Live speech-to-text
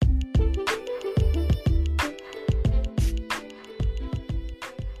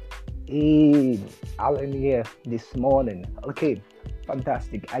Hey, Alan here this morning. Okay,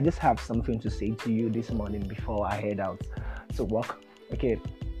 fantastic. I just have something to say to you this morning before I head out to work. Okay,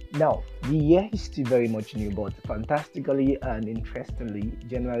 now the year is still very much new, but fantastically and interestingly,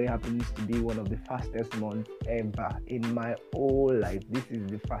 January happens to be one of the fastest months ever in my whole life. This is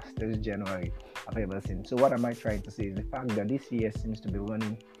the fastest January I've ever seen. So, what am I trying to say is the fact that this year seems to be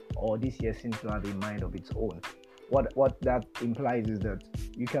running, or this year seems to have a mind of its own. What that implies is that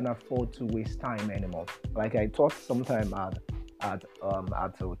you can afford to waste time anymore. Like I taught sometime at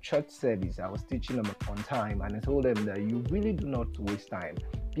a church service, I was teaching them on time, and I told them that you really do not waste time.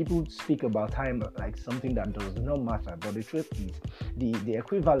 People speak about time like something that does not matter, but the truth is, the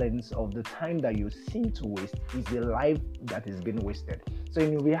equivalence of the time that you seem to waste is the life that is being wasted. So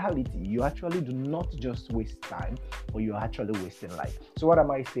in reality, you actually do not just waste time, but you're actually wasting life. So what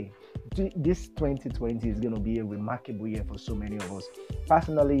am I saying? This 2020 is going to be a remarkable year for so many of us.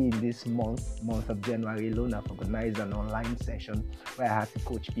 Personally, in this month of January alone, I've organized an online session where I had to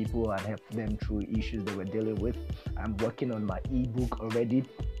coach people and help them through issues they were dealing with. I'm working on my ebook already.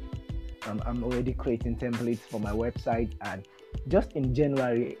 I'm already creating templates for my website, and just in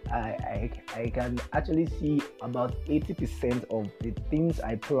January, I can actually see about 80% of the things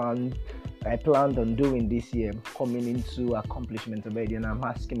I planned on doing this year coming into accomplishment already. And I'm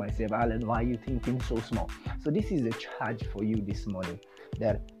asking myself, Alan, why are you thinking so small? So this is a charge for you this morning,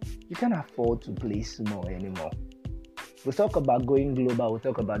 that you can't afford to play small anymore. We talk about going global, we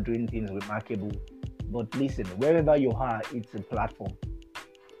talk about doing things remarkable, but listen, wherever you are, it's a platform.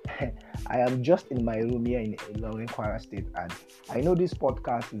 I am just in my room here in Ilorin, Kwara State, and I know this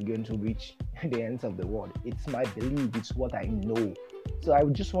podcast is going to reach the ends of the world. It's my belief, it's what I know. So I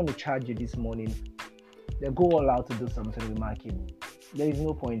just want to charge you this morning that go all out to do something remarkable. There is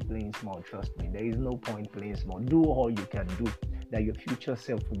no point playing small, trust me. There is no point playing small. Do all you can do that your future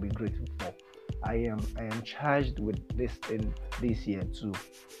self will be grateful for. I am charged with this thing this year to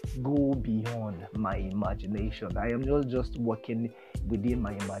go beyond my imagination. I am not just working within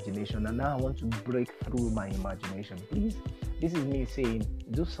my imagination, and now I want to break through my imagination. Please, this is me saying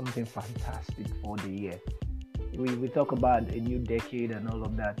do something fantastic for the year. We talk about a new decade and all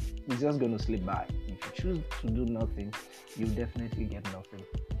of that. It's just going to slip by. If you choose to do nothing, you definitely get nothing.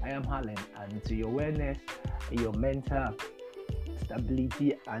 I am Harlan, and to your awareness, your mental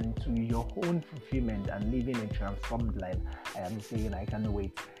stability, and to your own fulfillment and living a transformed life, I am saying I can't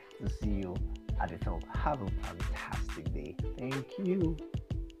wait to see you at the top. Have a fantastic day. Thank you.